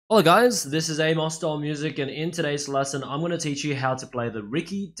Hello guys, this is Amosdoll Music, and in today's lesson I'm going to teach you how to play the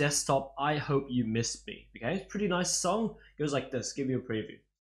Ricky Desktop I Hope You Missed Me. Okay, pretty nice song. Goes like this, give you a preview.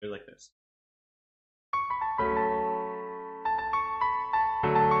 Goes like this.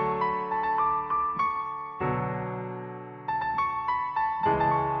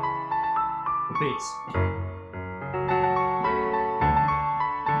 Repeats.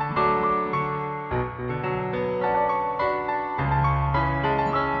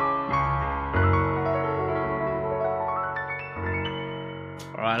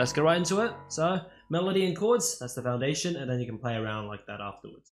 Alright, let's get right into it. So, melody and chords, that's the foundation, and then you can play around like that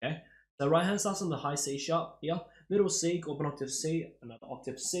afterwards, okay? So right hand starts on the high C sharp here, middle C, open octave C, another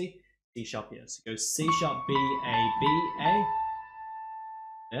octave C, C sharp here. So it goes C sharp B, A, B, A,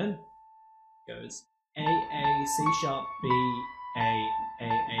 then goes A, C sharp, B, A,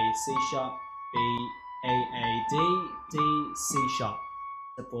 C sharp, B, A, D, C sharp.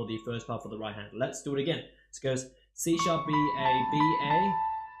 Except for the first part for the right hand. Let's do it again. So it goes C sharp, B, A,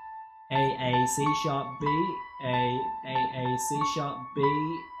 C sharp, B, A, C sharp, B,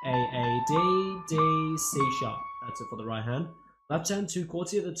 D, C sharp. That's it for the right hand. Left hand, two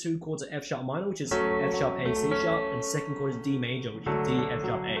chords here. The two chords are F sharp minor, which is F sharp, A, C sharp, and second chord is D major, which is D, F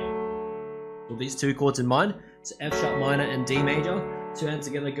sharp, A. So these two chords in mind, so F sharp minor and D major. Two hands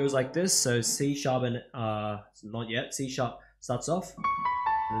together goes like this. So C sharp and not yet. C sharp starts off,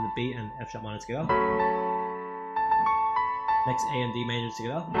 and then the B and F sharp minor together. Next A and D majors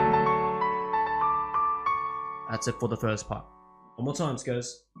together. That's it for the first part. One more time, it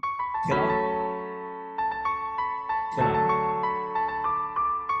goes together. Together.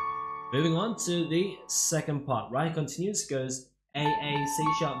 Moving on to the second part. Right hand continues, goes A, C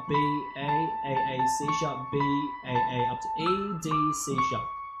sharp, B, A, C sharp, B, A, up to E, D, C sharp.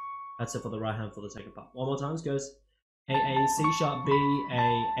 That's it for the right hand for the second part. One more time, it goes A, C sharp, B,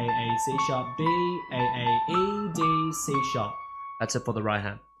 A, C sharp, B, A, E, D, C sharp. That's it for the right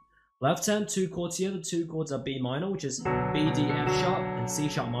hand. Left hand, two chords here. The two chords are B minor, which is B, D, F sharp, and C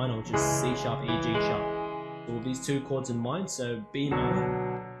sharp minor, which is C sharp, E, G sharp. So these two chords in mind, so B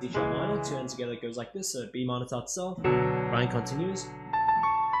minor, C sharp minor, two hands together goes like this, so B minor starts off, right hand continues.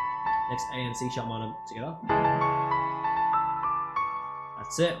 Next A and C sharp minor together.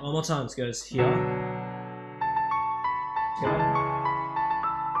 That's it. One more time, it goes here. Together.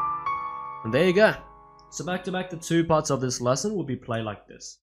 And there you go. So back to back, the two parts of this lesson will be played like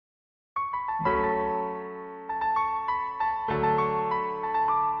this.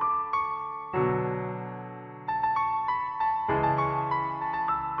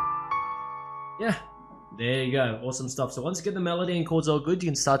 Yeah, there you go. Awesome stuff. So once you get the melody and chords all good, you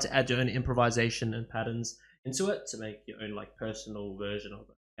can start to add your own improvisation and patterns into it to make your own like personal version of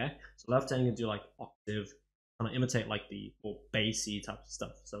it. Okay. So left hand you can do like octave, kind of imitate like the more bassy type of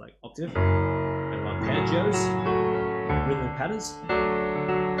stuff. So like octave, and arpeggios, rhythmic patterns.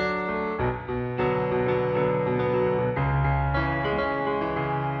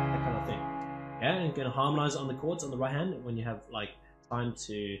 That kind of thing. Yeah, and you can harmonize on the chords on the right hand when you have like time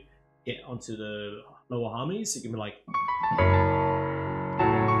to get onto the lower harmonies. So you can be like,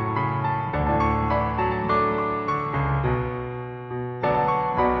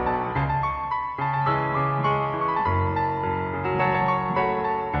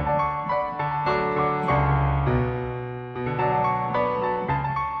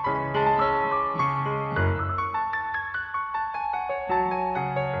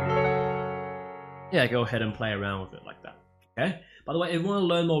 yeah, go ahead and play around with it like that. Okay. By the way, if you want to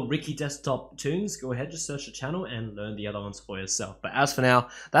learn more Ricky Desktop tunes, go ahead, just search the channel and learn the other ones for yourself. But as for now,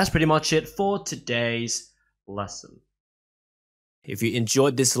 that's pretty much it for today's lesson. If you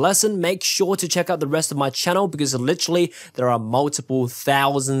enjoyed this lesson, make sure to check out the rest of my channel because literally there are multiple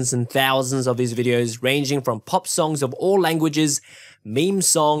thousands and thousands of these videos ranging from pop songs of all languages, meme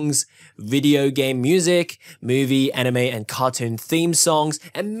songs, video game music, movie, anime, and cartoon theme songs,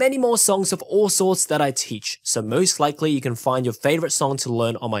 and many more songs of all sorts that I teach. So most likely you can find your favorite song to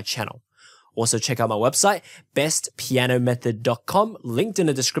learn on my channel. Also check out my website, bestpianomethod.com, linked in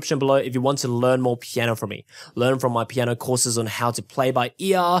the description below if you want to learn more piano from me. Learn from my piano courses on how to play by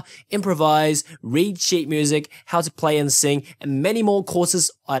ear, improvise, read sheet music, how to play and sing, and many more courses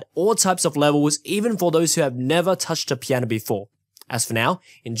at all types of levels, even for those who have never touched a piano before. As for now,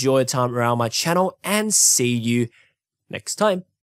 enjoy your time around my channel and see you next time.